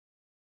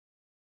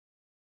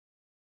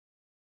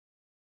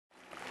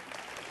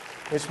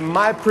It's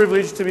my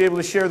privilege to be able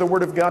to share the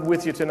Word of God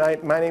with you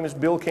tonight. My name is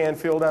Bill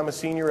Canfield. I'm a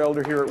senior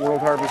elder here at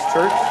World Harvest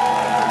Church.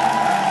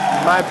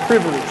 My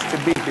privilege to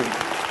be here.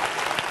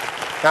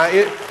 Now,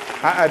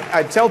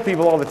 I tell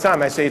people all the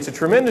time, I say it's a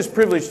tremendous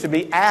privilege to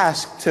be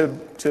asked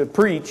to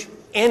preach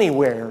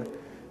anywhere,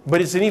 but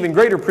it's an even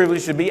greater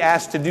privilege to be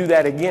asked to do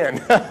that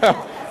again.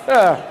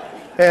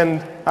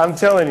 And I'm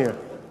telling you,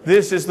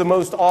 this is the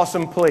most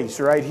awesome place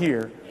right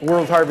here,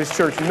 World Harvest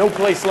Church. No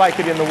place like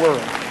it in the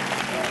world.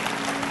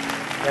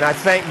 And I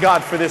thank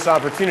God for this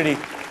opportunity.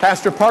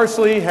 Pastor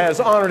Parsley has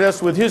honored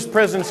us with his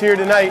presence here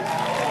tonight.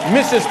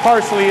 Mrs.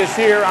 Parsley is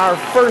here. Our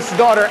first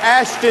daughter,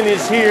 Ashton,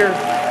 is here.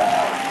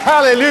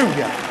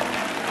 Hallelujah.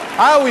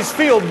 I always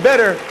feel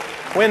better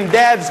when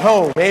Dad's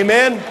home.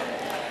 Amen?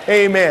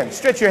 Amen.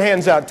 Stretch your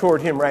hands out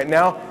toward him right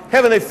now.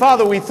 Heavenly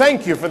Father, we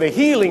thank you for the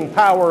healing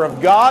power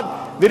of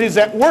God that is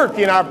at work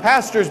in our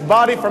pastor's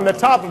body from the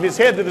top of his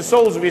head to the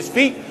soles of his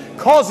feet,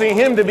 causing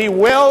him to be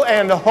well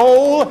and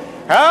whole.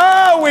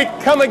 We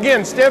come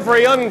against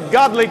every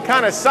ungodly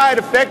kind of side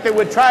effect that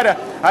would try to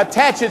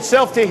attach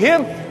itself to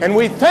him. And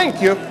we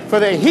thank you for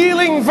the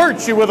healing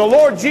virtue of the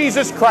Lord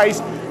Jesus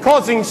Christ,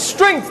 causing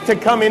strength to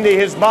come into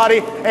his body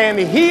and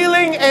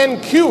healing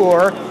and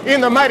cure in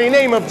the mighty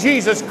name of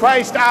Jesus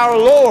Christ our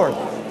Lord.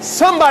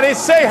 Somebody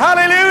say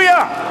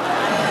hallelujah.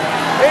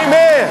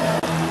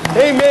 Amen.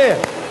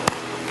 Amen.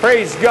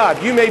 Praise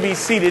God. You may be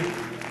seated.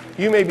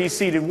 You may be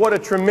seated. What a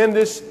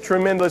tremendous,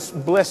 tremendous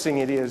blessing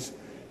it is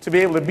to be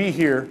able to be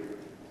here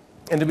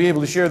and to be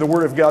able to share the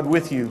Word of God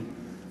with you.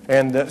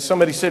 And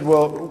somebody said,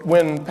 well,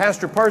 when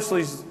Pastor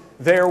Parsley's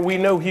there, we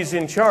know he's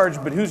in charge,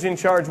 but who's in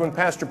charge when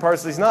Pastor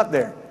Parsley's not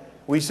there?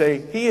 We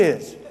say, he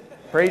is.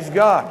 Praise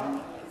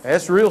God.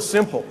 That's real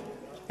simple.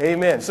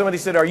 Amen. Somebody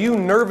said, are you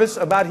nervous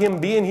about him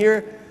being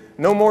here?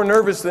 No more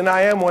nervous than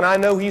I am when I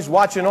know he's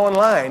watching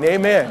online.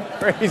 Amen.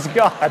 Praise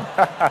God.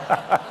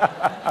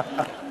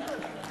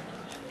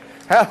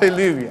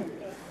 Hallelujah.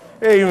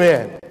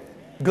 Amen.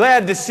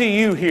 Glad to see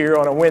you here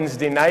on a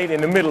Wednesday night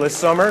in the middle of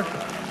summer.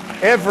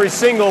 Every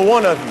single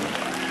one of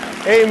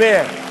you.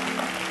 Amen.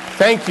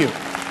 Thank you.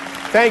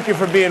 Thank you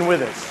for being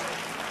with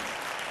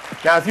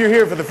us. Now, if you're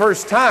here for the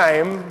first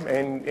time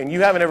and you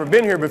haven't ever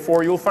been here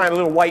before, you'll find a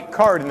little white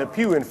card in the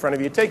pew in front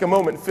of you. Take a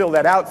moment and fill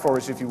that out for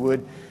us if you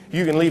would.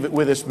 You can leave it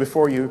with us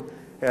before you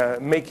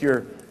make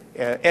your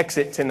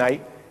exit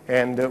tonight.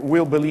 And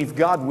we'll believe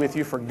God with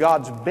you for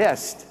God's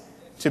best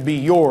to be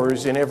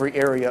yours in every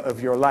area of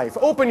your life.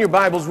 Open your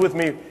Bibles with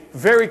me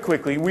very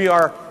quickly. We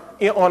are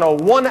on a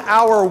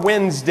 1-hour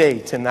Wednesday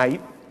tonight,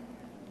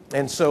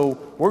 and so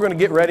we're going to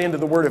get right into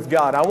the Word of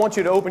God. I want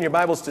you to open your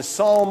Bibles to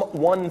Psalm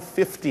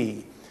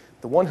 150,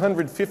 the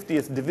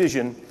 150th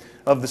division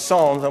of the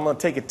Psalms. I'm going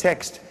to take a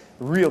text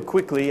real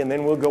quickly, and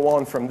then we'll go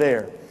on from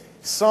there.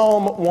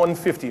 Psalm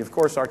 150. Of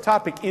course, our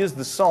topic is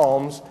the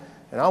Psalms,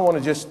 and I want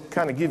to just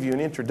kind of give you an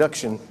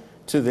introduction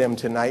to them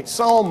tonight.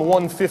 Psalm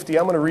 150,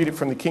 I'm going to read it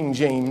from the King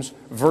James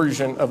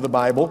Version of the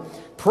Bible.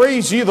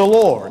 Praise ye the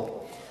Lord.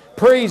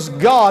 Praise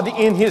God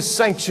in his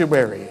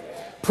sanctuary.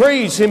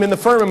 Praise him in the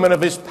firmament of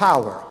his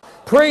power.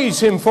 Praise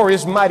him for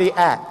his mighty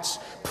acts.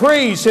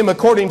 Praise him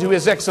according to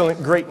his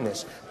excellent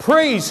greatness.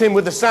 Praise him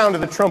with the sound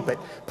of the trumpet.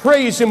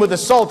 Praise him with the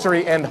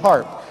psaltery and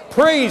harp.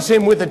 Praise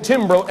him with the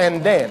timbrel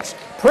and dance.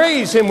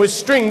 Praise him with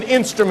stringed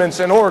instruments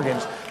and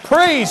organs.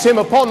 Praise him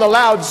upon the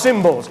loud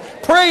cymbals.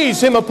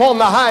 Praise him upon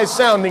the high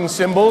sounding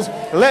cymbals.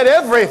 Let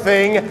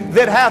everything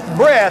that hath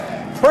breath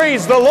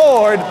praise the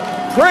Lord.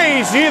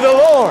 Praise ye the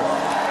Lord.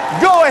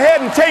 Go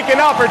ahead and take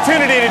an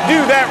opportunity to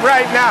do that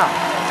right now.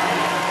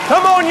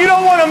 Come on, you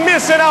don't want to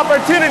miss an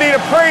opportunity to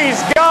praise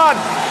God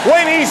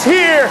when he's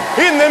here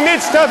in the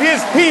midst of his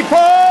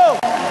people.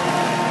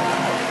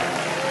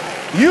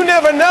 You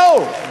never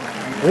know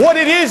what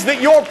it is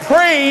that your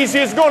praise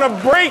is going to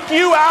break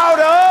you out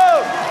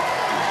of.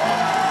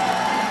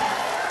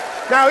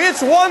 Now,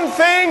 it's one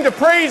thing to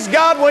praise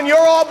God when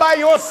you're all by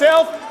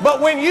yourself,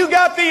 but when you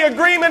got the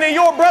agreement of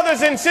your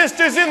brothers and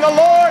sisters in the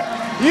Lord,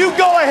 you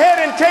go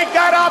ahead and take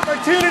that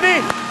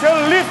opportunity to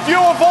lift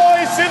your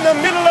voice in the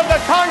middle of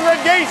the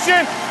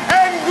congregation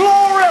and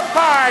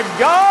glorify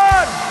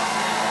God.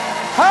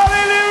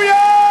 Hallelujah!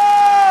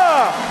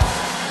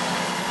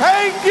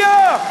 Thank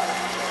you!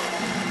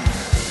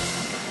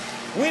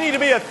 We need to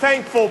be a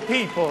thankful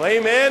people.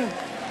 Amen.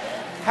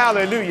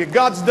 Hallelujah.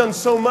 God's done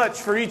so much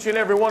for each and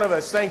every one of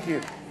us. Thank you.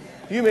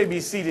 You may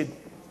be seated.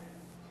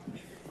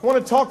 I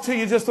want to talk to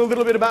you just a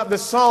little bit about the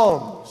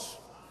Psalms.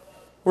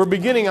 We're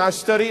beginning our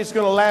study. It's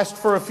going to last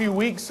for a few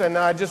weeks, and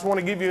I just want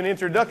to give you an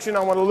introduction. I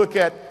want to look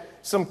at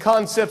some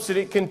concepts that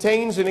it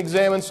contains and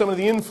examine some of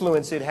the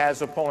influence it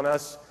has upon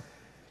us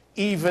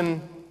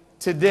even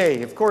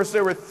today. Of course,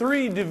 there were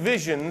 3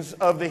 divisions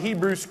of the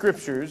Hebrew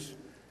Scriptures.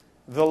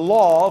 The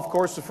law, of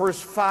course, the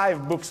first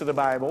 5 books of the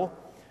Bible,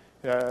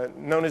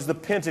 known as the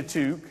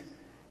Pentateuch,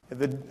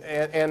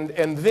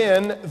 and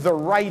then the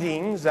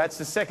writings, that's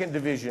the second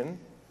division,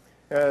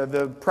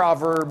 the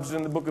Proverbs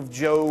and the book of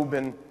Job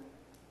and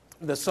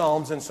the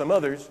Psalms and some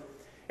others.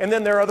 And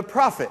then there are the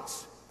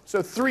prophets.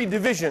 So 3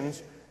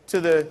 divisions to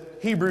the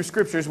Hebrew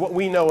Scriptures, what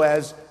we know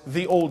as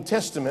the Old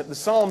Testament. The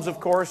Psalms, of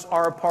course,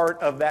 are a part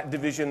of that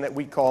division that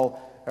we call,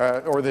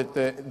 or that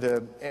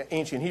the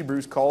ancient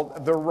Hebrews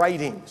called, the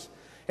writings.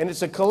 And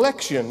it's a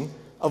collection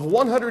of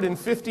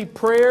 150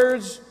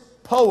 prayers,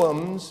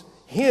 poems,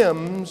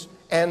 hymns,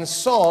 and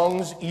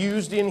songs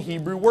used in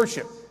Hebrew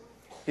worship.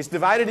 It's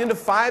divided into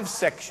 5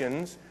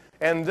 sections,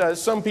 and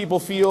some people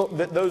feel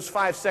that those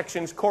 5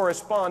 sections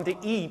correspond to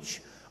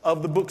each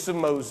of the books of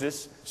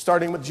Moses,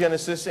 starting with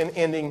Genesis and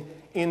ending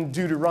in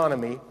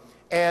Deuteronomy.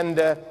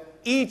 And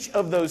each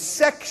of those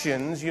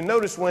sections, you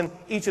notice when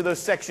each of those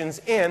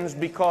sections ends,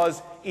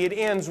 because it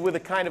ends with a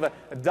kind of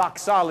a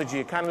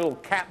doxology, a kind of little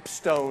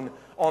capstone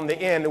on the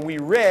end. And we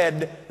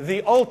read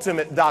the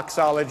ultimate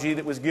doxology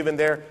that was given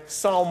there,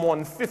 Psalm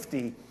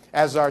 150,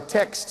 as our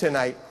text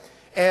tonight.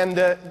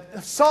 And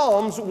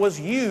Psalms was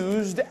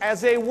used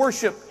as a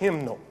worship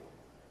hymnal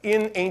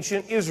in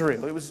ancient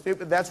Israel.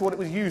 That's what it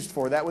was used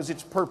for. That was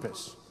its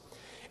purpose.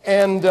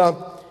 And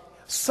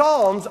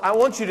Psalms, I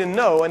want you to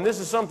know, and this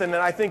is something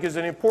that I think is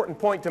an important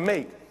point to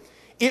make,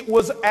 it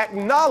was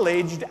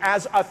acknowledged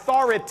as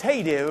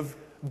authoritative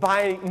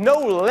by no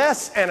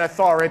less an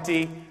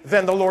authority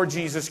than the Lord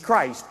Jesus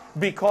Christ,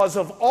 because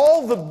of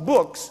all the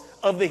books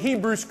of the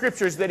Hebrew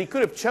Scriptures that he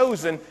could have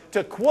chosen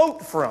to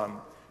quote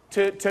from,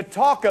 to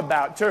talk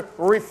about, to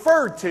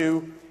refer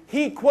to.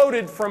 He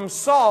quoted from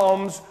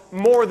Psalms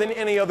more than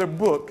any other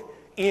book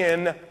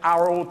in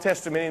our Old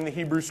Testament, in the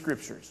Hebrew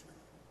Scriptures.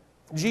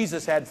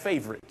 Jesus had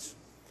favorites.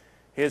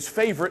 His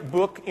favorite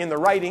book in the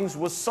writings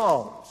was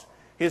Psalms.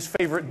 His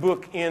favorite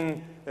book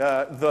in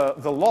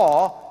the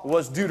law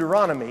was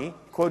Deuteronomy,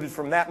 quoted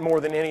from that more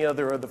than any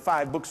other of the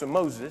 5 books of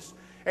Moses.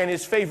 And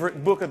his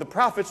favorite book of the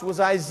prophets was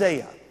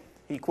Isaiah.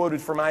 He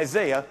quoted from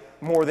Isaiah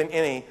more than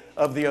any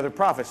of the other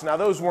prophets. Now,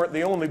 those weren't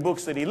the only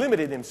books that he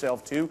limited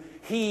himself to.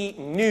 He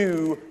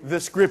knew the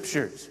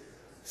Scriptures.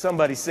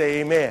 Somebody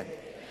say amen.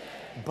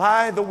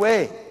 By the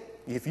way,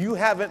 if you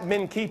haven't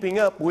been keeping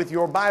up with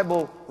your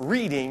Bible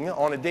reading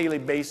on a daily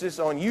basis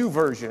on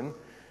YouVersion,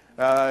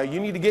 you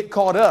need to get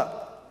caught up.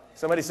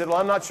 Somebody said, well,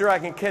 I'm not sure I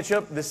can catch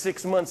up the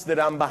 6 months that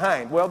I'm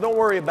behind. Well, don't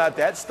worry about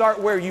that. Start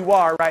where you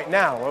are right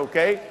now,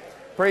 okay?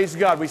 Praise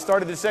God. We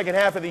started the second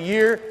half of the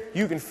year.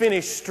 You can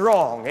finish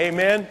strong.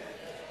 Amen.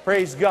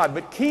 Praise God.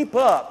 But keep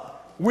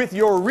up with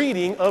your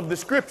reading of the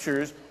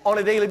Scriptures on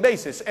a daily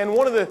basis. And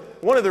one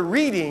of the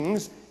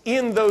readings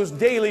in those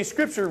daily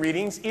Scripture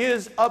readings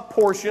is a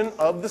portion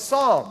of the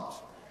Psalms.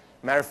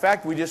 Matter of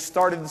fact, we just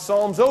started the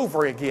Psalms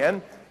over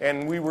again,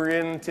 and we were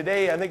in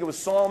today, I think it was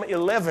Psalm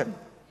 11.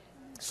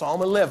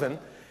 Psalm 11.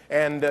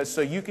 And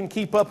so you can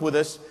keep up with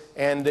us,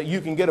 and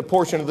you can get a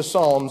portion of the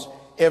Psalms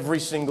every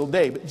single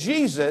day. But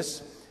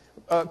Jesus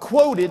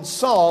quoted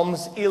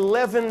Psalms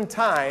 11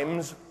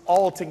 times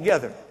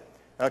altogether,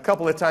 a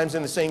couple of times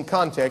in the same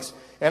context.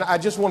 And I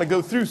just want to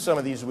go through some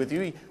of these with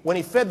you. When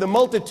he fed the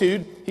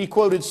multitude, he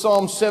quoted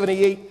Psalm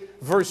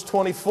 78, verse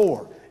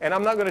 24. And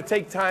I'm not going to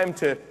take time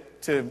to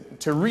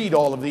read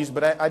all of these,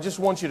 but I just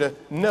want you to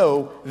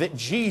know that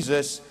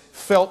Jesus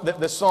felt that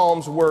the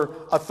Psalms were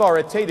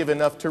authoritative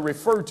enough to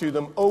refer to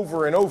them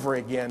over and over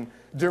again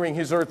during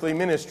his earthly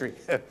ministry.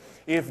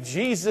 If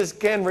Jesus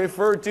can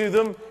refer to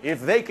them,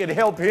 if they could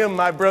help him,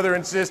 my brother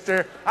and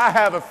sister, I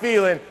have a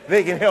feeling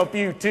they can help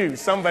you too.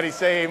 Somebody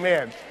say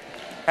amen.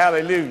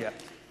 Hallelujah.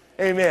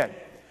 Amen.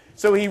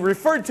 So he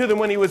referred to them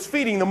when he was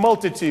feeding the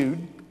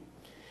multitude.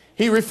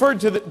 He referred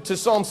to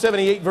Psalm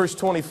 78, verse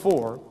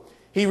 24.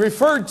 He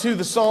referred to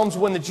the Psalms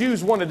when the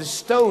Jews wanted to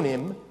stone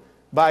him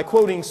by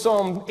quoting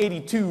Psalm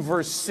 82,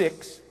 verse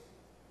 6.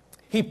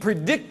 He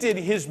predicted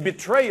his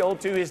betrayal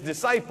to his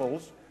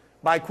disciples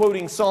by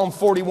quoting Psalm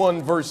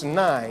 41, verse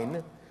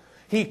 9.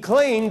 He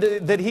claimed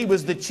that he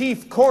was the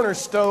chief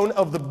cornerstone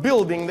of the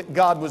building that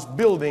God was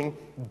building.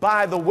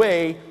 By the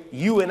way,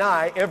 you and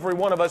I, every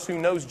one of us who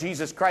knows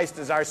Jesus Christ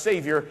as our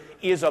Savior,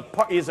 is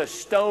a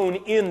stone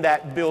in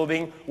that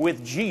building,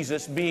 with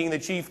Jesus being the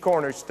chief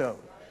cornerstone.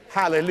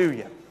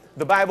 Hallelujah.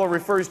 The Bible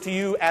refers to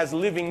you as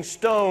living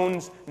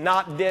stones,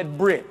 not dead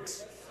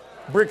bricks.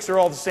 Bricks are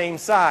all the same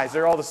size.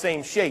 They're all the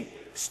same shape.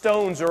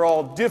 Stones are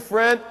all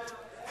different.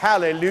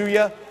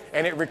 Hallelujah.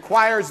 And it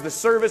requires the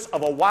service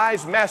of a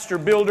wise master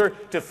builder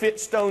to fit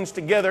stones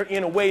together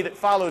in a way that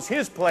follows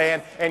his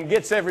plan and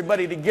gets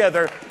everybody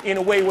together in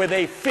a way where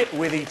they fit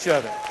with each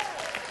other.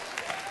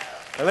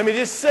 Now let me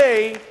just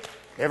say,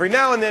 every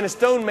now and then a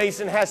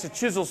stonemason has to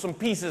chisel some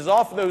pieces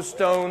off those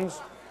stones.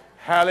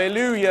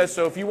 Hallelujah.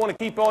 So if you want to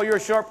keep all your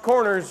sharp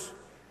corners,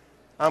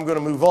 I'm going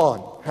to move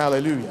on.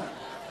 Hallelujah.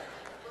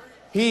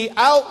 He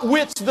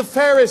outwits the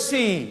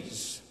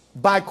Pharisees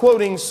by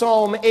quoting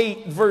Psalm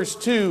 8, verse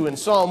 2 and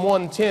Psalm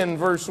 110,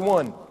 verse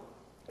 1.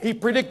 He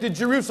predicted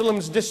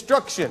Jerusalem's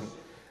destruction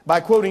by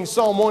quoting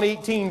Psalm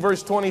 118,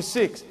 verse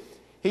 26.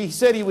 He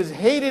said he was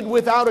hated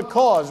without a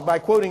cause by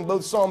quoting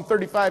both Psalm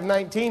 35,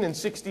 19 and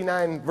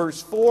 69,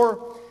 verse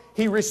 4.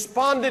 He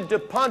responded to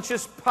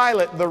Pontius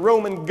Pilate, the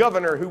Roman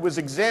governor who was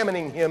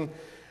examining him,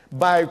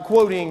 by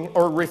quoting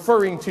or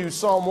referring to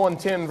Psalm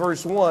 110,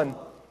 verse 1.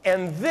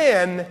 And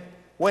then,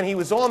 when he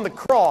was on the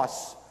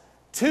cross,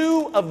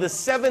 2 of the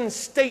 7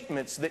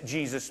 statements that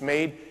Jesus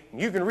made.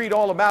 You can read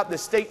all about the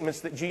statements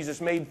that Jesus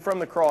made from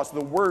the cross,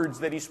 the words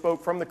that he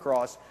spoke from the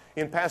cross,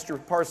 in Pastor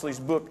Parsley's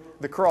book,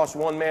 The Cross,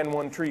 One Man,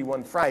 One Tree,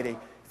 One Friday.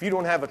 If you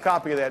don't have a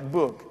copy of that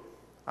book,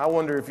 I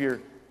wonder if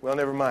you're, well,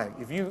 never mind.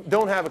 If you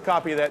don't have a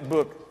copy of that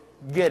book,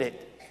 get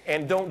it.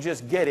 And don't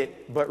just get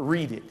it, but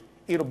read it.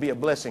 It'll be a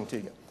blessing to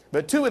you.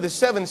 But 2 of the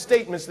 7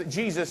 statements that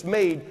Jesus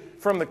made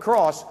from the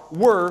cross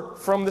were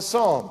from the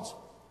Psalms.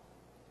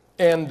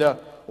 And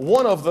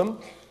one of them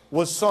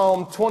was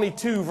Psalm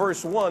 22,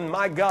 verse 1,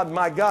 my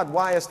God,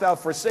 why hast thou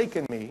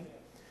forsaken me?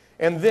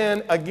 And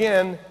then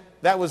again,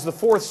 that was the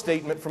 4th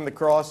statement from the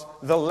cross.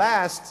 The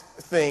last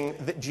thing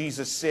that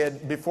Jesus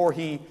said before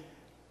he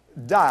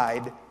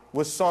died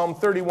was Psalm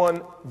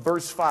 31,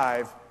 verse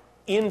 5,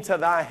 into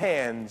thy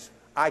hands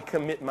I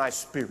commit my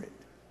spirit.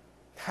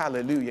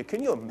 Hallelujah.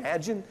 Can you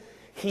imagine?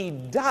 He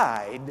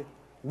died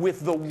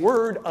with the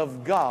word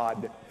of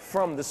God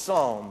from the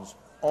Psalms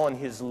on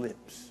his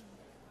lips.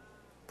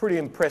 Pretty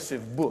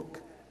impressive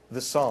book, the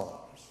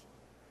Psalms.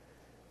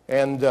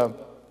 And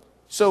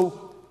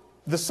so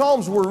the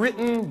Psalms were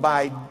written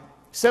by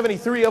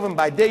 73 of them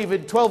by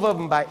David, 12 of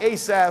them by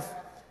Asaph,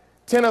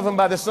 10 of them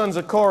by the sons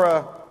of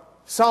Korah.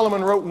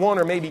 Solomon wrote 1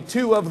 or maybe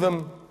 2 of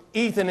them.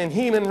 Ethan and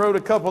Heman wrote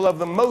a couple of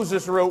them.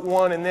 Moses wrote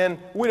 1, and then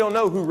we don't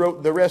know who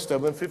wrote the rest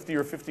of them, 50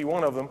 or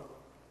 51 of them.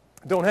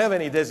 Don't have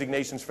any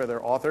designations for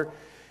their author.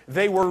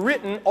 They were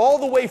written all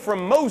the way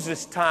from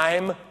Moses'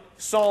 time,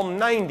 Psalm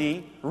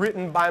 90,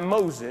 written by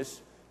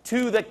Moses,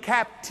 to the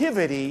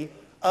captivity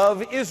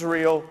of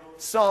Israel,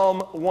 Psalm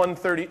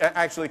 130,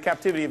 actually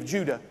captivity of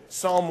Judah,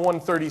 Psalm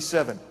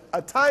 137.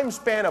 A time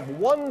span of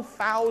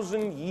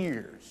 1,000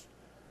 years,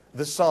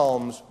 the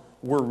Psalms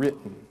were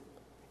written.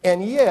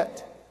 And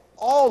yet,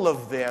 all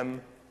of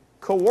them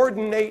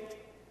coordinate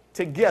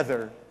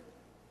together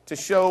to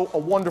show a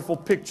wonderful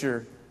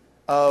picture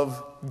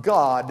of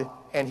God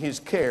and his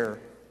care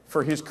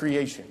for his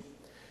creation.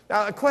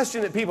 Now, a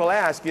question that people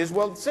ask is,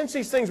 well, since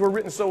these things were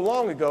written so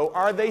long ago,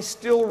 are they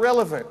still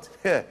relevant?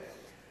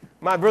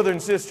 My brother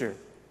and sister,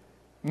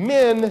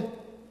 men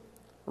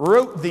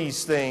wrote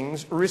these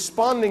things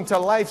responding to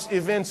life's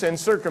events and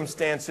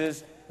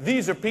circumstances.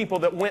 These are people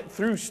that went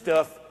through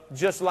stuff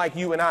just like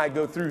you and I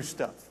go through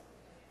stuff.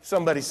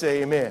 Somebody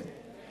say amen.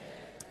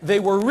 They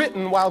were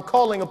written while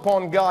calling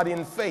upon God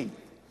in faith.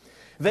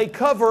 They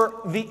cover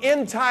the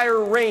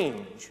entire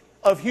range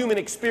of human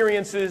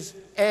experiences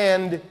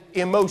and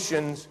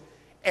emotions.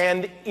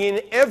 And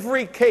in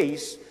every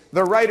case,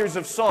 the writers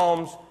of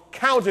Psalms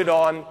counted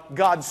on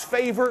God's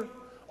favor,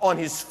 on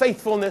his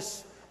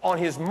faithfulness, on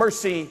his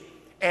mercy,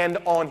 and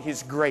on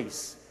his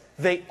grace.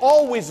 They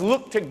always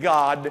looked to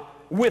God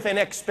with an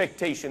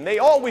expectation. They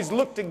always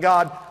looked to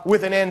God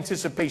with an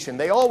anticipation.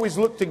 They always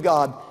looked to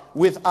God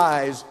with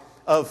eyes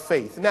of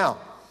faith. Now,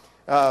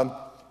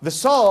 the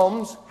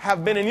Psalms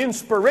have been an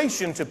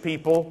inspiration to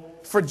people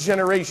for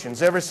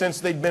generations, ever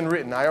since they'd been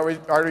written. I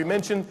already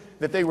mentioned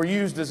that they were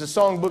used as a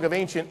songbook of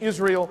ancient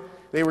Israel.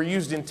 They were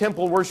used in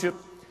temple worship.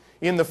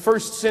 In the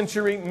 1st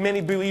century,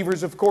 many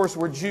believers, of course,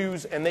 were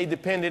Jews, and they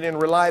depended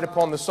and relied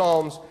upon the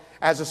Psalms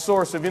as a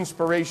source of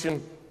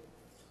inspiration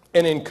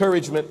and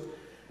encouragement.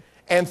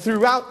 And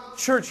throughout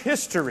church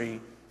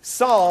history,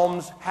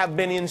 Psalms have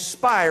been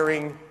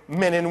inspiring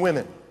men and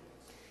women.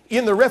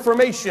 In the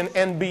Reformation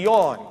and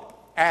beyond,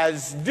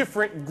 as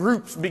different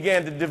groups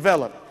began to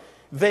develop,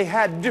 they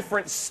had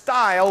different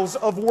styles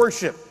of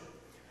worship.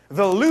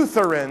 The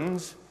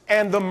Lutherans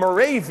and the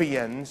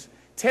Moravians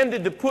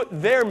tended to put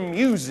their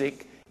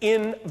music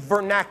in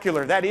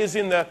vernacular, that is,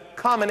 in the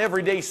common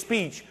everyday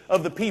speech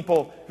of the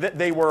people that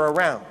they were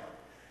around.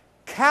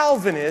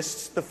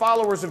 Calvinists, the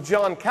followers of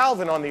John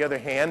Calvin, on the other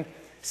hand,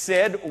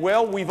 said,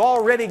 well, we've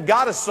already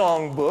got a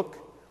songbook.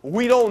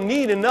 We don't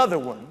need another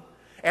one.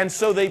 And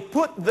so they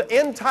put the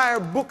entire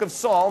book of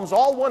Psalms,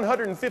 all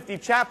 150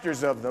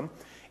 chapters of them,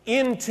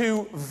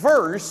 into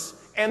verse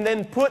and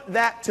then put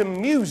that to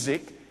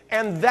music,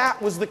 and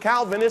that was the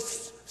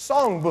Calvinists'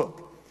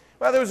 songbook.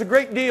 Well, there was a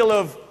great deal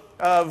of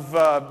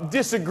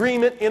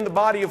disagreement in the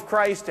body of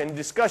Christ and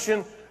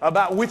discussion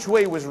about which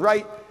way was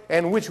right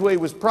and which way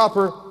was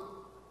proper.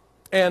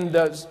 And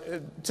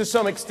to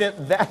some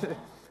extent,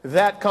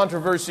 that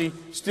controversy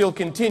still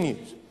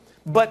continues.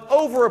 But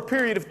over a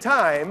period of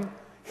time,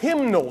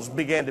 hymnals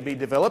began to be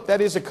developed. That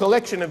is, a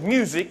collection of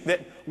music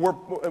that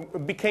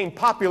became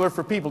popular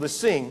for people to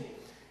sing.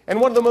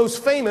 And one of the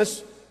most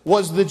famous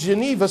was the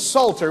Geneva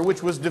Psalter,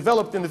 which was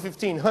developed in the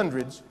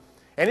 1500s.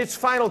 And its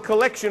final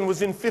collection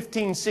was in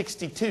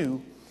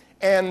 1562.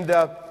 And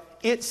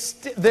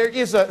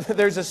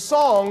there's a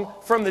song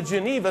from the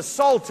Geneva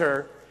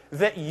Psalter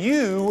that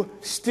you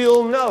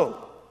still know.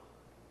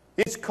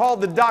 It's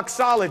called the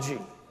Doxology.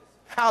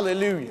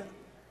 Hallelujah.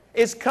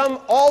 It's come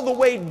all the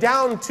way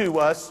down to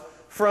us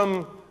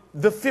from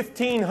the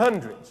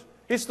 1500s.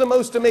 It's the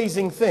most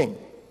amazing thing.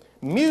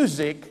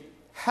 Music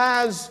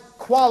has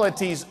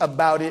qualities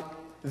about it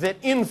that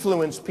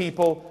influence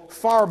people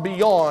far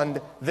beyond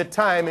the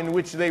time in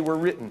which they were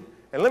written.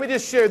 And let me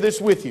just share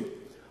this with you.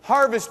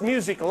 Harvest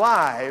Music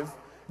Live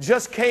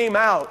just came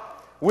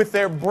out with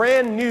their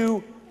brand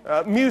new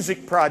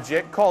music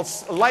project called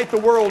Light the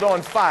World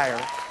on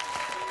Fire.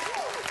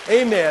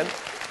 Amen.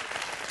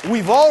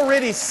 We've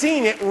already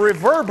seen it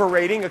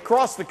reverberating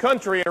across the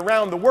country and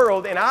around the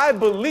world, and I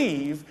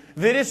believe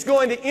that it's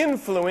going to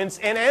influence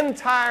an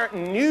entire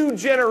new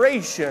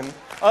generation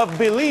of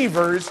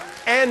believers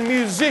and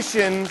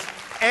musicians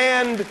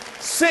and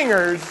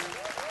singers.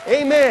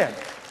 Amen.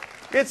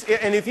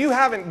 And if you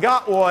haven't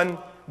got one,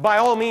 by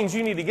all means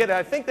you need to get it.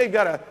 I think they've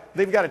got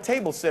a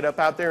table set up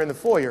out there in the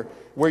foyer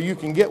where you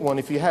can get one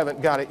if you haven't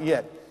got it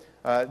yet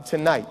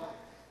tonight.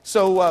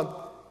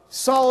 So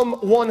Psalm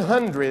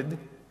 100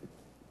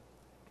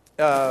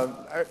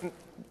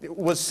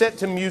 was set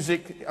to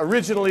music.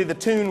 Originally the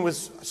tune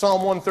was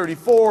Psalm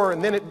 134,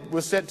 and then it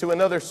was set to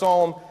another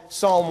psalm,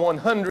 Psalm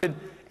 100.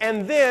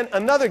 And then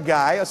another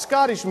guy, a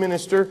Scottish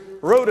minister,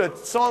 wrote a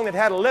song that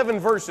had 11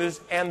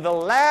 verses, and the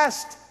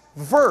last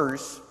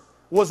verse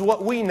was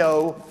what we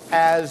know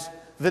as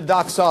the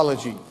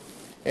doxology.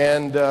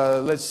 And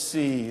let's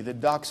see, the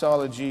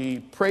doxology: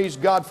 praise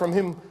God from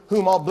him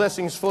whom all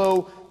blessings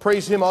flow,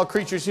 praise him all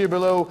creatures here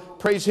below,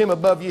 praise him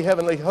above ye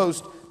heavenly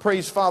host,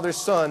 praise Father,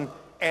 Son,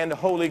 and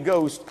Holy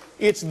Ghost.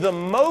 It's the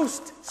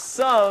most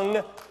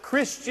sung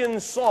Christian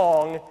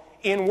song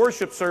in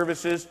worship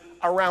services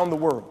around the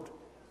world.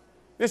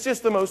 It's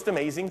just the most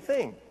amazing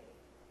thing.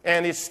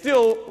 And it's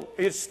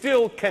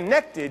still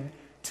connected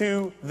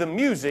to the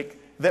music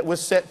that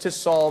was set to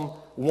Psalm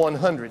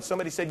 100.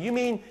 Somebody said, you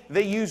mean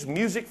they use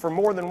music for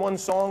more than one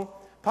song?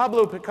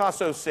 Pablo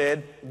Picasso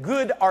said,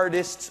 good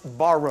artists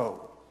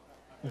borrow,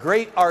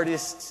 great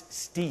artists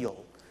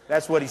steal.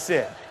 That's what he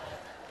said.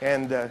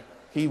 And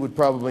he would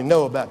probably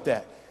know about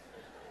that.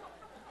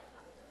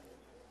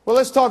 Well,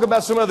 let's talk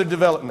about some other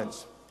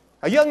developments.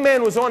 A young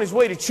man was on his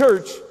way to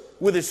church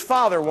with his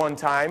father one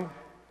time.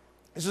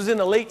 This was in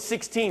the late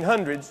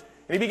 1600s,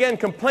 and he began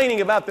complaining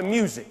about the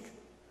music.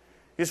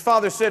 His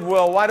father said,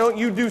 well, why don't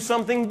you do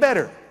something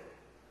better?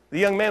 The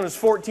young man was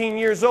 14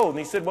 years old, and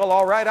he said, well,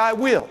 all right, I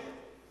will.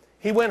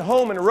 He went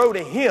home and wrote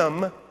a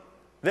hymn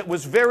that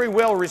was very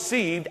well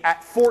received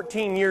at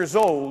 14 years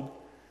old.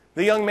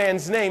 The young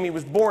man's name, he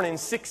was born in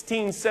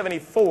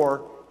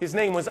 1674. His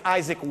name was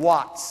Isaac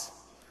Watts.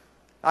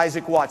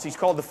 Isaac Watts. He's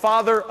called the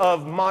father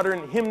of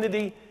modern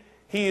hymnody.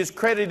 He is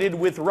credited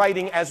with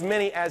writing as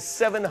many as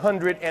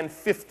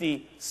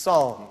 750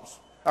 songs,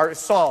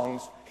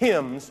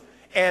 hymns,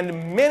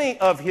 and many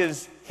of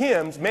his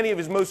hymns, many of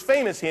his most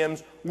famous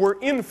hymns, were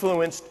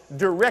influenced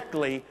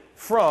directly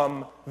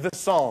from the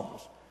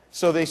Psalms.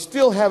 So they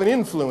still have an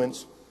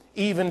influence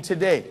even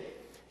today.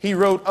 He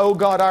wrote, O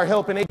God, our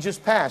help in ages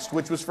past,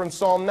 which was from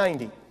Psalm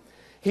 90.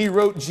 He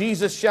wrote,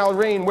 Jesus shall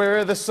reign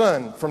where'er the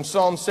sun, from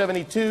Psalm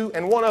 72.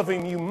 And one of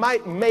them you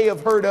may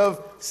have heard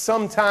of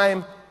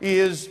sometime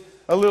is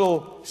a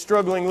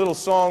struggling little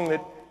song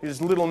that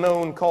is little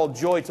known called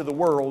Joy to the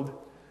World.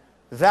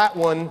 That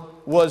one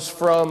was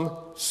from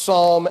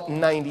Psalm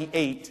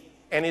 98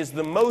 and is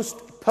the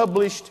most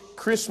published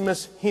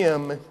Christmas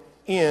hymn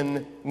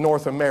in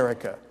North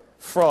America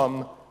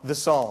from the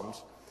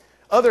Psalms.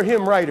 Other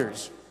hymn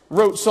writers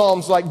wrote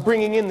psalms like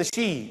Bringing in the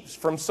Sheaves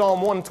from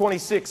Psalm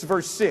 126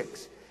 verse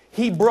 6.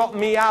 He brought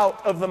me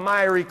out of the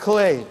miry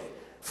clay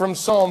from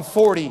Psalm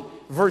 40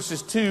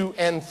 verses 2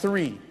 and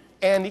 3.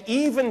 And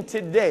even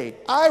today,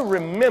 I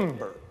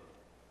remember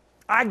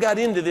I got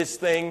into this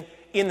thing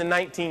in the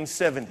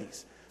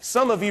 1970s.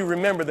 Some of you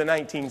remember the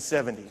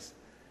 1970s.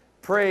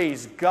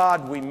 Praise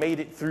God, we made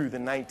it through the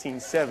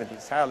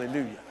 1970s.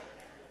 Hallelujah.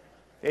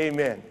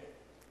 Amen.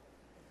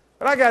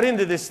 But I got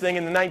into this thing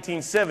in the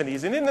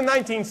 1970s. And in the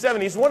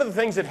 1970s, one of the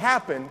things that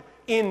happened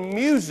in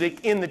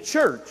music in the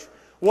church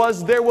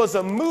was there was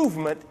a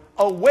movement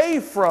away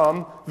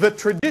from the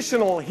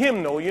traditional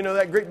hymnal. You know,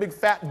 that great big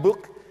fat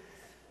book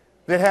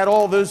that had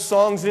all those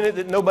songs in it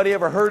that nobody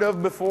ever heard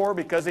of before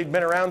because they'd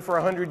been around for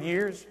 100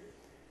 years.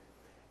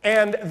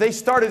 And they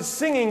started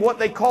singing what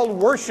they called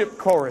worship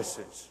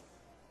choruses.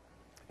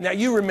 Now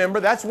you remember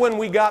that's when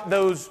we got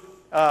those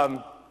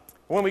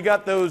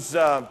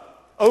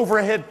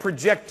overhead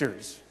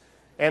projectors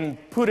and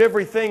put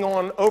everything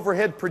on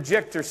overhead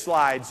projector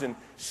slides and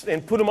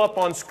put them up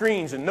on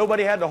screens, and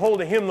nobody had to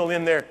hold a hymnal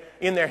in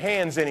their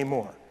hands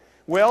anymore.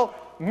 Well,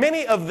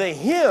 many of the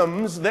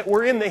hymns that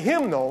were in the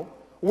hymnal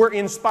were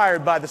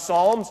inspired by the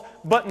Psalms,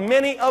 but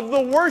many of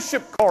the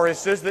worship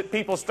choruses that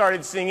people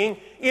started singing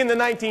in the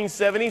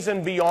 1970s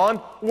and beyond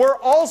were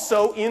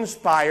also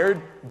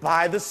inspired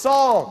by the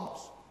Psalms.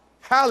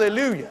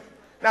 Hallelujah.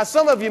 Now,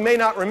 some of you may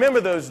not remember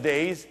those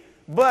days,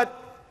 but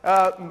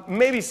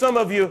maybe some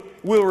of you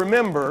will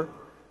remember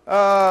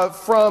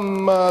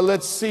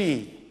let's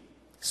see,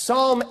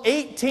 Psalm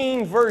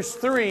 18, verse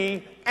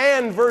 3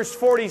 and verse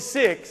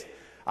 46.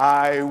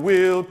 I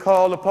will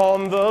call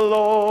upon the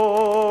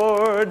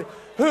Lord,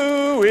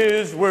 who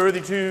is worthy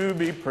to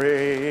be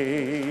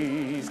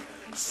praised.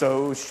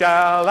 So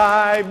shall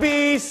I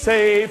be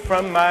saved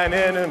from mine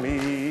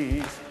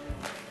enemies.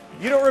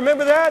 You don't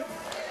remember that?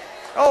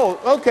 Oh,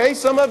 okay,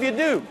 some of you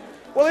do.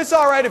 Well, it's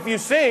all right if you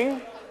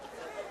sing.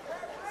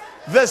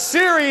 The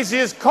series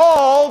is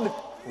called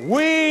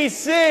We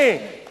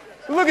sing.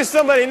 Look at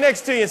somebody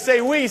next to you and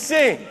say, we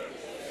sing.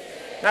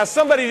 Now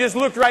somebody just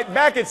looked right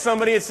back at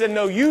somebody and said,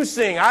 no, you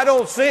sing. I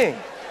don't sing.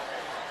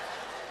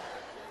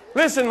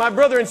 Listen, my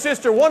brother and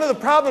sister, one of the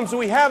problems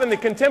we have in the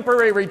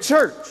contemporary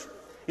church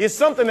is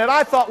something that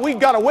I thought we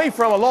got away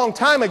from a long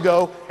time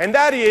ago, and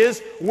that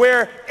is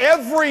where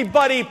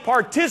everybody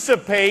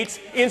participates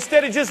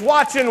instead of just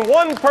watching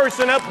one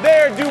person up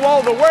there do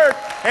all the work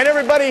and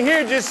everybody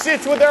here just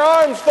sits with their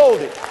arms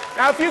folded.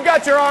 Now, if you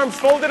got your arms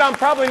folded, I'm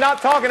probably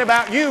not talking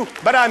about you,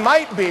 but I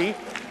might be.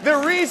 The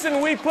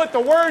reason we put the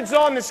words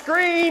on the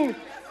screen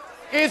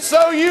is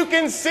so you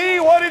can see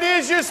what it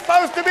is you're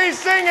supposed to be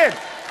singing.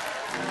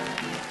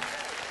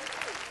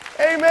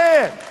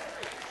 Amen.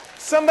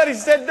 Somebody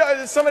said,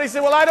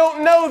 well, I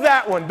don't know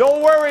that one.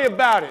 Don't worry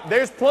about it.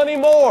 There's plenty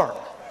more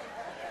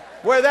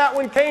where that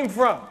one came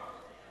from.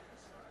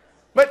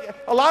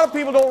 But a lot of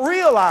people don't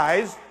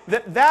realize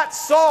that that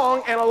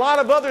song and a lot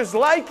of others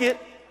like it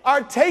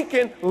are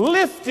taken,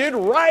 lifted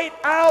right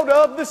out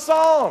of the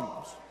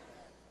Psalms.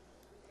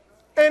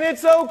 And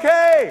it's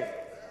okay.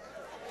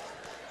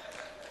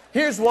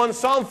 Here's one,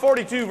 Psalm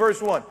 42,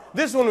 verse 1.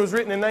 This one was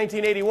written in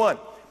 1981.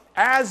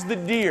 As the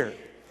deer.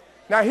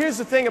 Now, here's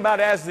the thing about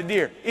As the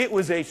Deer. It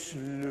was a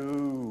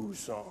slow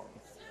song.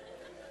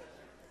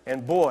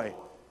 And boy,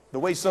 the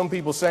way some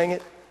people sang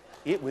it,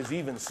 it was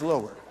even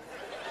slower.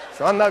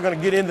 So I'm not going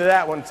to get into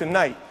that one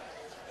tonight.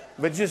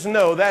 But just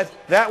know that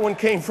that one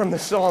came from the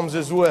Psalms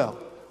as well.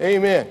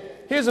 Amen.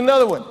 Here's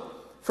another one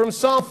from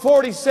Psalm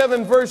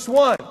 47, verse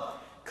 1.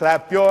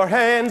 Clap your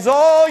hands,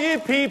 all ye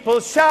people,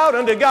 shout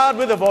unto God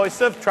with a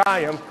voice of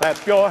triumph.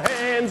 Clap your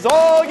hands,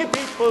 all ye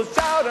people,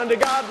 shout unto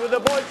God with a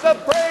voice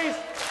of praise.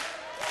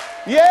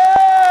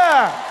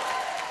 Yeah!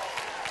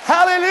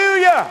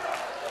 Hallelujah!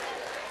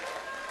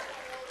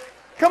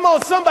 Come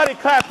on, somebody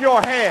clap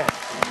your hands.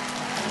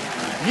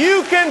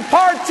 You can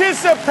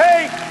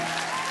participate.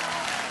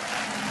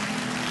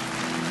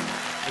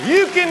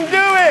 You can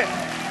do it.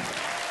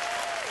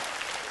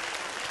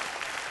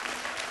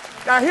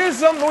 Now here's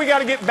something we got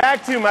to get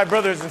back to, my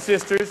brothers and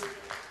sisters.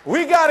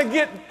 We got to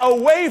get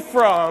away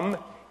from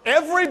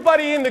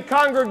everybody in the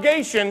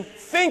congregation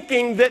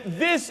thinking that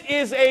this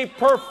is a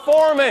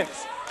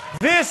performance.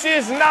 This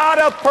is not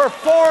a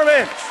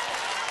performance.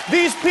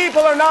 These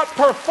people are not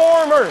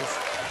performers.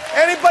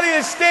 Anybody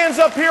that stands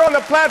up here on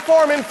the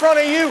platform in front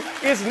of you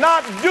is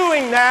not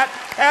doing that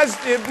as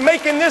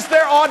making this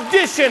their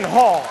audition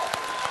hall.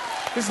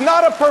 It's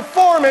not a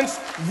performance.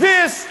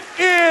 This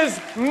is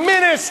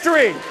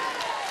ministry.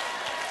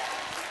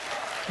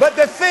 But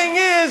the thing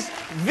is,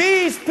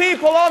 these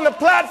people on the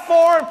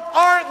platform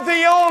aren't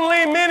the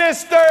only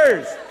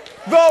ministers.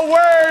 The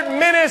word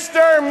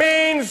minister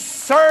means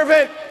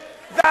servant.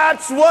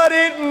 That's what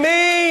it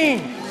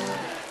means.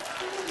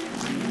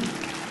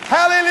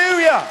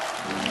 Hallelujah.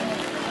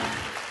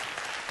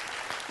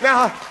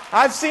 Now,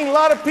 I've seen a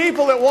lot of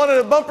people that wanted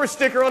a bumper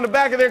sticker on the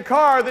back of their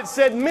car that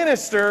said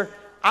minister.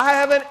 I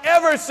haven't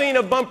ever seen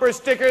a bumper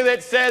sticker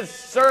that says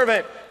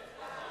servant.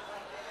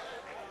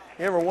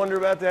 You ever wonder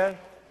about that?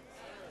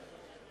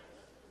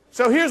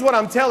 So here's what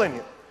I'm telling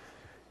you.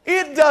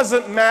 It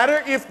doesn't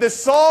matter if the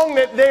song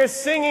that they're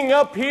singing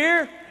up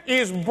here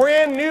is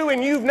brand new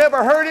and you've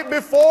never heard it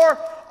before,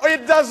 or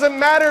it doesn't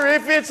matter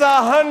if it's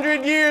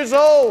 100 years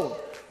old.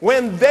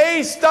 When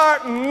they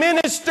start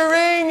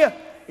ministering,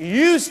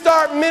 you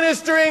start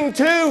ministering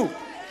too.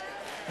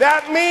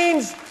 That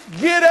means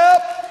get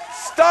up,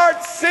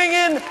 start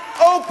singing,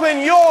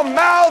 open your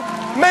mouth,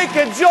 make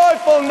a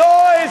joyful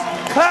noise,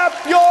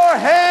 clap your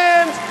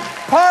hands,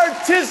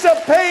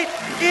 participate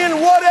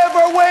in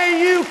whatever way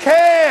you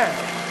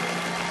can.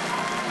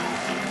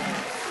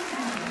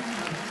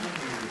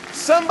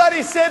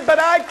 Somebody said, but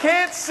I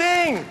can't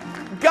sing.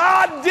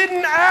 God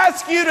didn't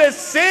ask you to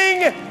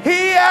sing.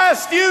 He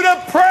asked you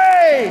to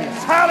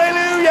praise.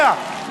 Hallelujah.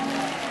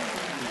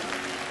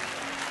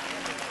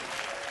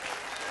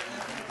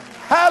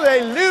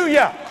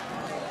 Hallelujah.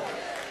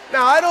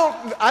 Now,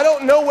 I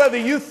don't know whether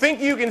you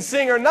think you can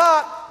sing or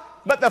not,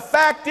 but the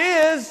fact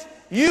is,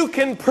 you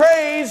can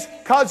praise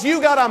because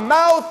you got a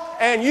mouth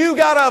and you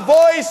got a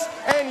voice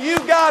and you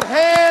got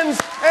hands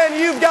and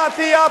you've got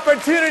the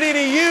opportunity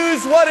to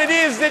use what it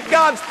is that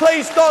God's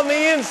placed on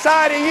the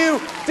inside of you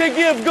to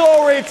give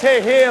glory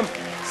to Him.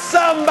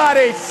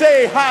 Somebody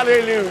say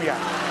hallelujah.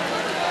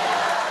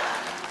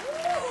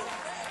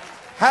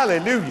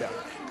 Hallelujah.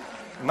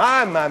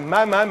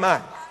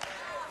 My.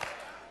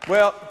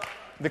 Well,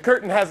 the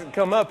curtain hasn't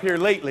come up here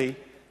lately,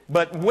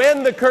 but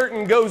when the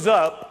curtain goes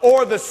up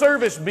or the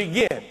service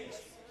begins,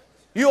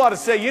 you ought to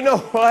say, you know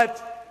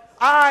what?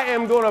 I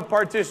am going to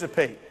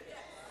participate.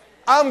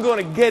 I'm going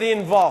to get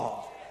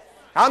involved.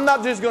 I'm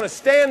not just going to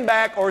stand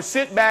back or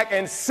sit back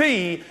and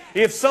see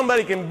if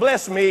somebody can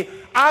bless me.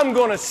 I'm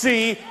going to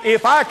see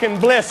if I can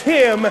bless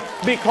him,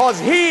 because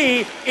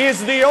he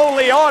is the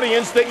only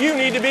audience that you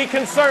need to be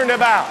concerned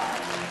about.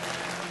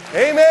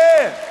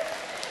 Amen.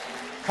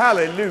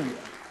 Hallelujah.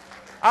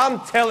 I'm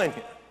telling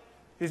you,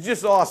 it's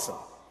just awesome.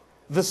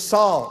 The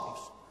Psalms.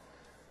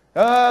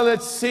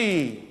 Let's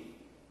see.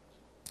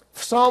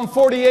 Psalm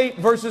 48,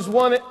 verses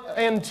 1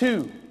 and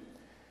 2.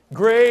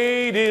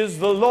 Great is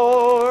the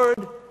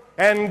Lord,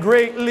 and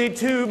greatly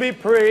to be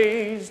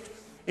praised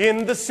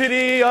in the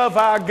city of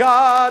our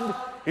God,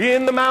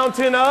 in the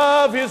mountain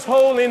of his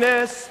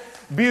holiness,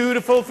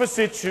 beautiful for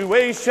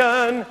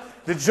situation,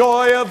 the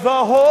joy of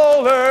the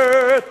whole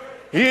earth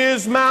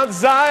is Mount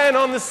Zion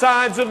on the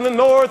sides of the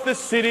north, the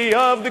city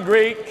of the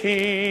great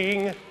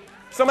King.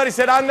 Somebody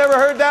said, I've never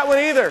heard that one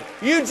either.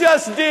 You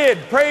just did.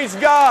 Praise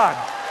God.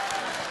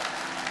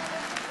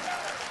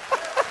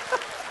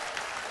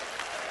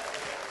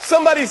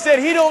 Somebody said,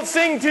 he don't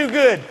sing too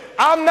good.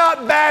 I'm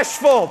not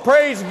bashful.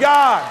 Praise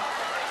God.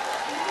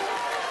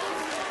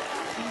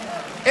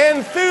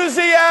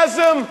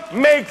 Enthusiasm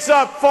makes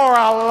up for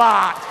a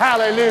lot.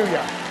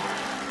 Hallelujah.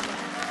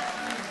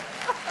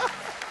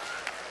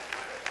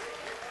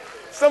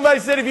 Somebody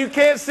said, if you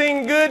can't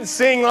sing good,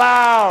 sing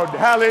loud.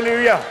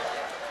 Hallelujah.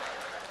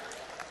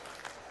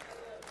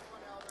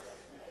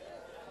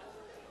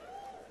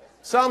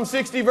 Psalm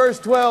 60, verse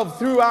 12,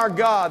 through our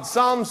God.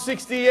 Psalm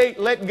 68,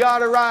 let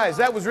God arise.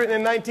 That was written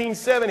in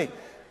 1970.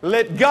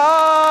 Let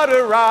God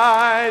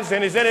arise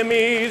and his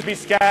enemies be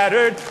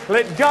scattered.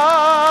 Let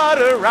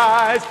God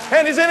arise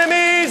and his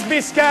enemies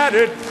be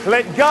scattered.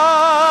 Let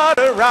God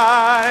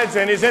arise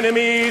and his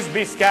enemies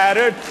be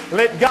scattered.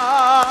 Let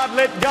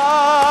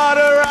God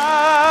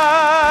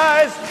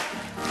arise.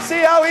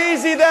 See how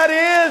easy that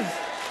is?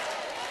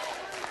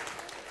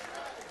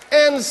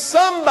 And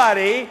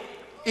somebody,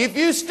 if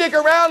you stick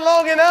around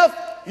long enough,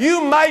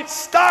 you might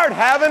start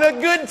having a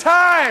good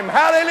time.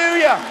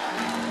 Hallelujah.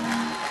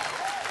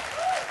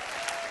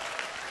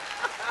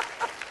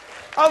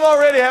 I'm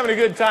already having a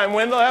good time,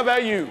 Wendell. How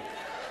about you?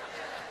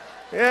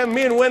 Yeah,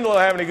 me and Wendell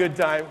are having a good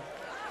time.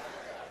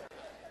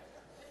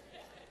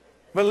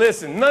 But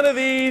listen, none of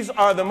these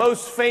are the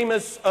most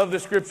famous of the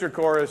scripture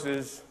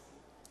choruses.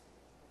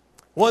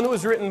 One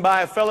was written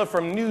by a fellow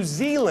from New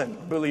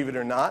Zealand, believe it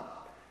or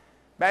not,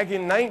 back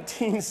in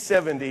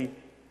 1970,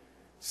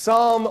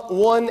 Psalm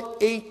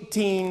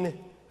 118,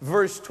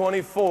 verse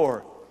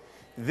 24.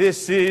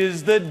 This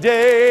is the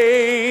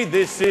day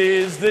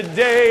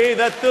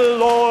that the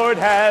Lord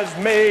has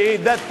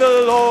made, that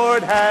the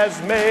Lord has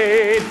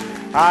made.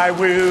 I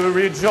will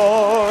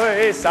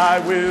rejoice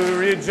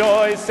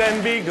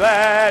and be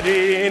glad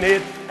in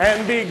it,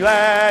 and be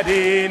glad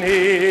in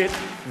it.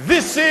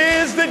 This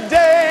is the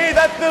day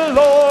that the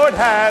Lord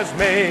has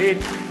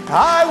made.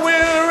 I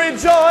will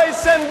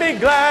rejoice and be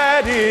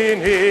glad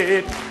in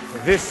it.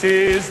 This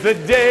is the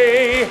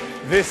day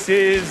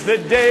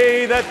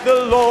that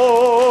the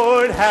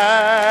Lord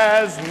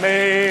has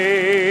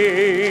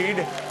made.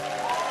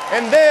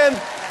 And then,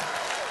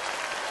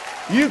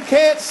 you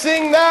can't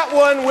sing that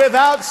one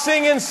without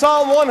singing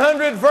Psalm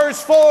 100,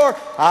 verse 4.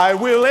 I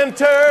will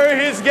enter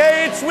his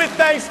gates with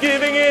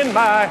thanksgiving in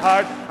my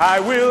heart. I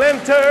will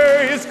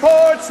enter his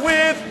courts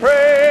with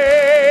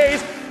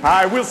praise.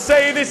 I will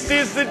say this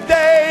is the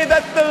day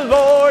that the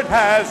Lord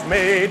has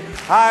made.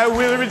 I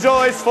will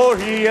rejoice, for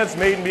he has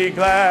made me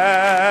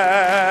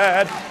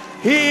glad.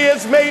 He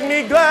has made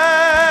me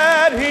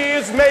glad. He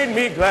has made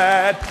me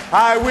glad.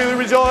 I will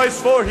rejoice,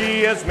 for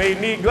he has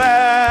made me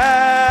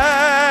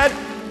glad.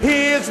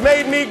 He has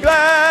made me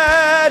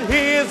glad.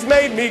 He has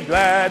made me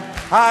glad.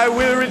 I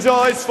will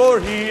rejoice, for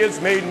he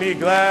has made me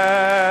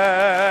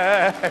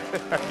glad.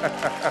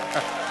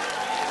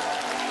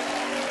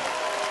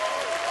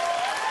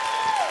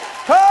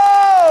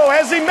 Oh,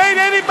 has he made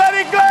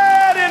anybody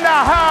glad in the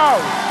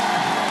house?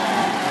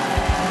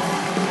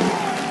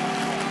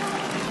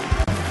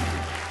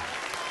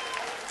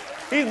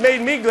 He's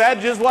made me glad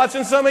just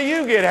watching some of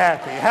you get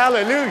happy.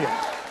 Hallelujah.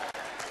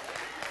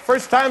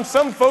 First time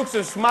some folks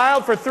have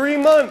smiled for 3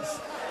 months.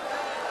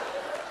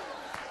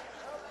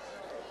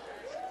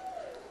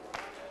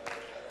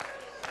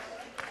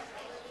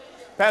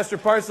 Pastor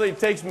Parsley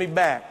takes me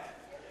back.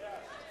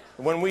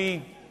 When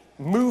we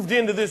moved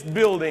into this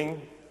building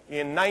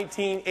in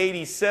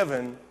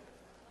 1987,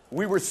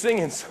 we were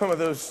singing some of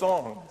those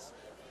songs.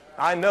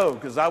 I know,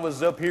 because I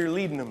was up here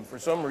leading them for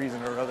some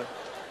reason or other.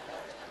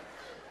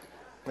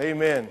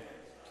 Amen.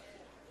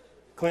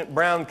 Clint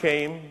Brown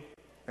came,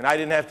 and I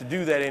didn't have to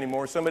do that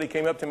anymore. Somebody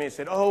came up to me and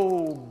said,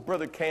 oh,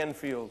 Brother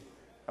Canfield.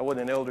 I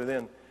wasn't an elder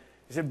then.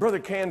 He said, Brother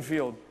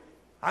Canfield,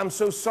 I'm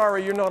so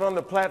sorry you're not on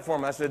the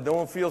platform. I said,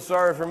 don't feel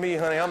sorry for me,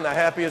 honey. I'm the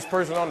happiest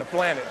person on the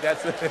planet.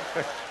 That's it.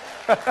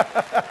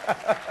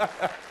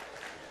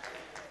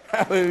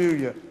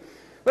 Hallelujah.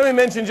 Let me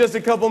mention just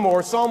a couple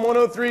more. Psalm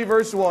 103,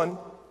 verse 1.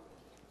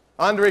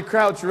 Andre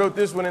Crouch wrote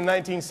this one in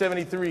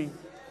 1973.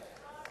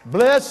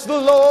 Bless the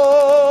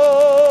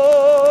Lord,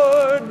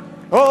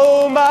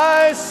 O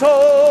my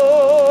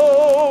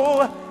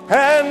soul,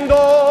 and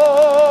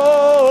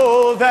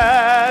all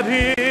that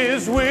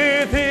is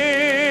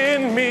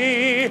within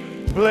me.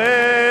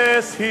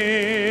 Bless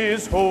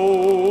his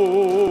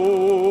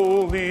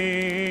holy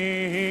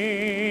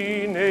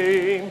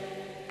name.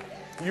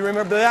 You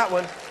remember that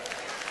one?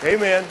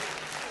 Amen.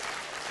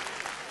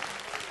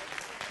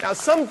 Now,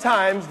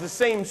 sometimes the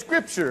same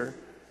scripture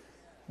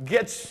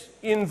gets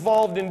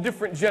involved in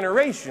different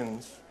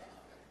generations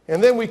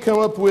And then we come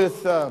up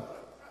with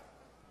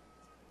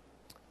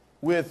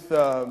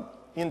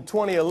in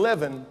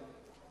 2011,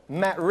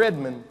 Matt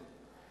Redman,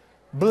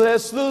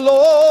 bless the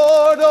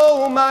Lord,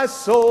 oh my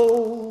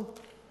soul,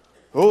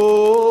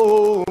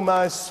 oh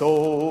my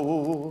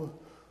soul,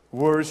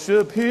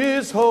 worship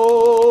his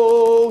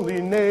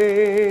holy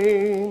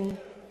name.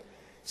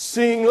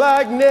 Sing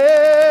like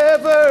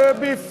never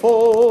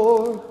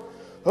before,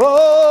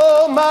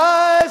 oh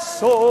my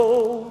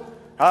soul,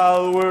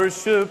 I'll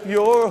worship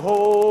your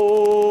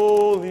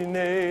holy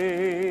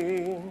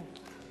name.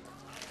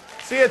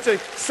 See, it's the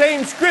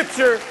same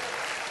scripture,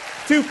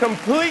 two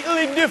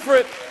completely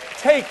different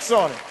takes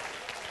on it.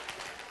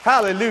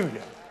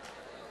 Hallelujah.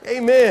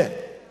 Amen.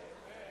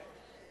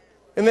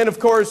 And then, of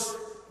course,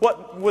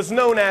 what was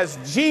known as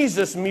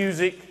Jesus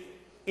music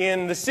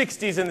in the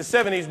 60s and the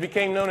 70s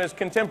became known as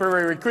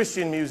contemporary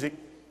Christian music.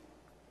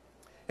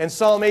 And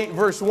Psalm 8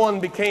 verse 1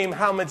 became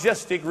How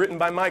Majestic, written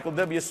by Michael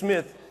W.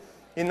 Smith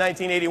in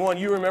 1981.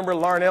 You remember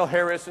Larnell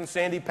Harris and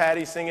Sandy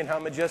Patty singing How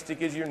Majestic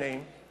Is Your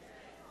Name.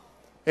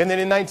 And then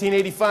in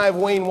 1985,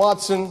 Wayne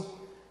Watson,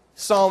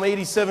 Psalm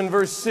 87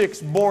 verse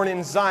 6, Born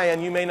in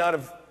Zion. You may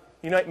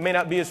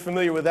not be as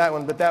familiar with that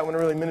one, but that one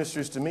really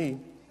ministers to me.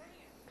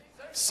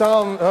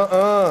 Psalm,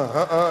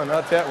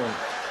 not that one.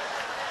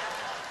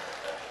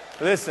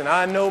 Listen,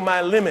 I know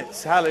my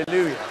limits.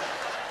 Hallelujah.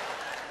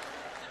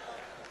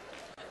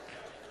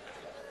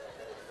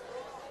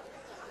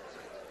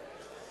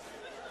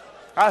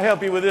 I'll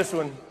help you with this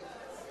one.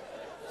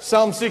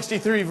 Psalm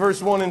 63,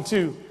 verse 1 and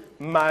 2.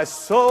 My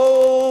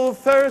soul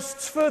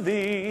thirsts for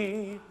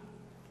thee,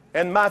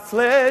 and my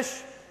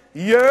flesh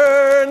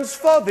yearns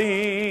for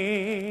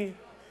thee,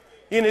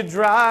 in a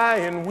dry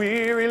and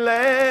weary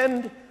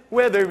land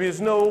where there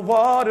is no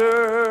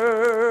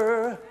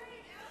water.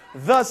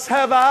 Thus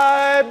have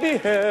I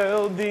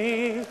beheld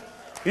thee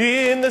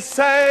in the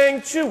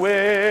sanctuary,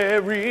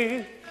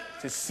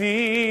 to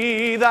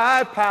see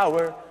thy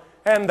power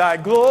and thy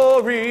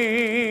glory.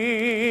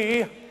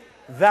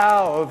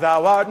 Thou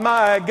art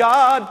my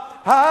God,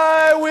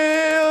 I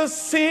will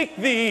seek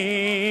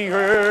thee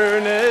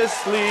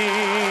earnestly.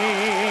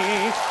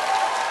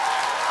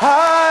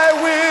 I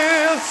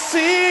will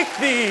seek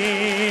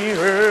thee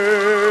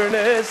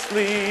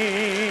earnestly.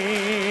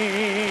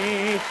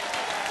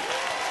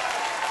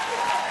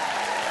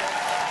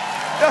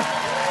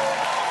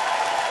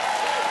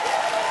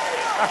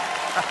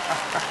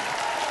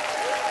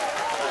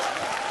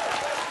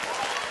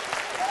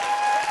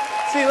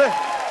 See, look.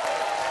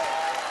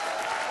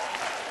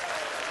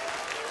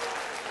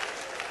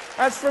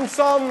 That's from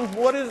Psalm,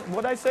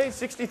 what I say,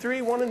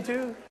 63, 1 and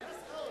 2?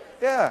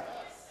 Yeah.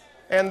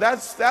 And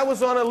that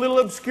was on a little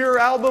obscure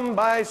album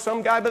by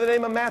some guy by the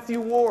name of Matthew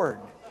Ward.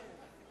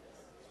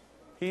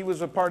 He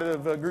was a part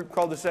of a group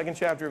called the Second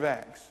Chapter of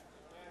Acts.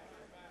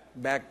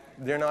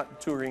 They're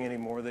not touring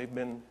anymore. They've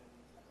been,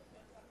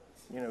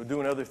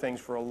 doing other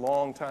things for a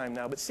long time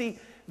now. But see,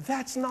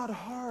 that's not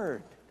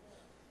hard.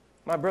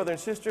 My brother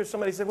and sister,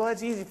 somebody said, well,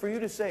 that's easy for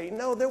you to say.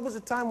 No, there was a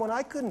time when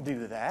I couldn't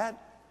do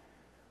that.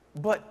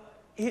 But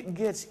it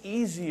gets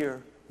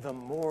easier the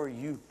more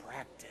you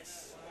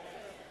practice.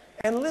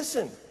 And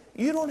listen,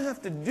 you don't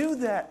have to do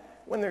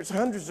that when there's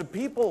hundreds of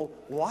people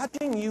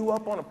watching you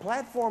up on a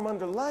platform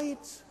under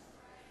lights.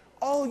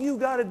 All you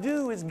got to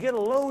do is get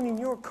alone in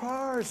your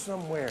car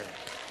somewhere.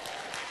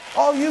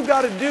 All you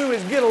got to do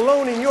is get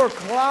alone in your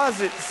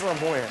closet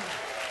somewhere.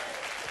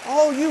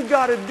 All you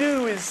got to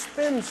do is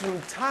spend some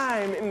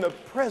time in the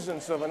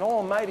presence of an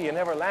almighty and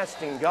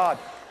everlasting God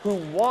who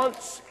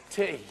wants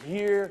to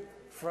hear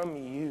from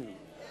you.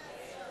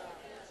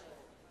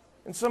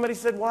 And somebody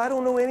said, well, I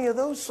don't know any of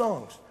those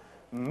songs.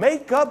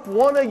 Make up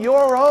one of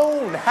your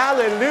own.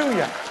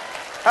 Hallelujah.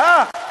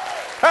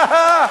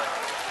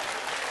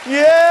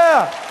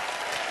 Yeah.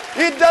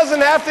 It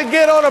doesn't have to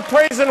get on a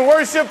praise and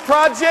worship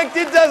project.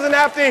 It doesn't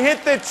have to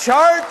hit the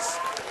charts.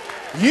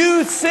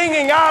 You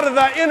singing out of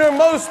the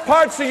innermost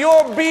parts of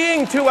your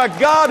being to a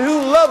God who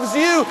loves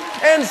you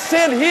and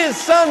sent his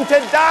son to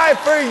die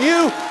for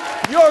you,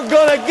 you're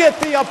going to get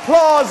the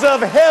applause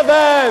of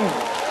heaven.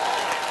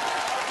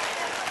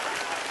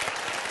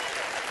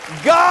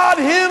 God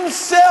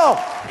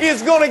himself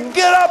is going to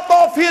get up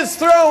off his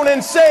throne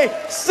and say,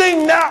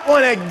 sing that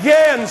one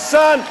again,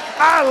 son.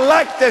 I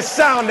like the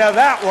sound of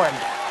that one.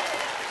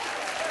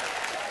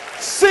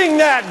 Sing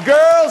that,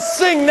 girl.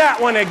 Sing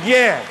that one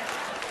again.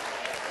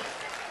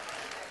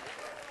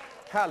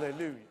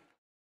 Hallelujah.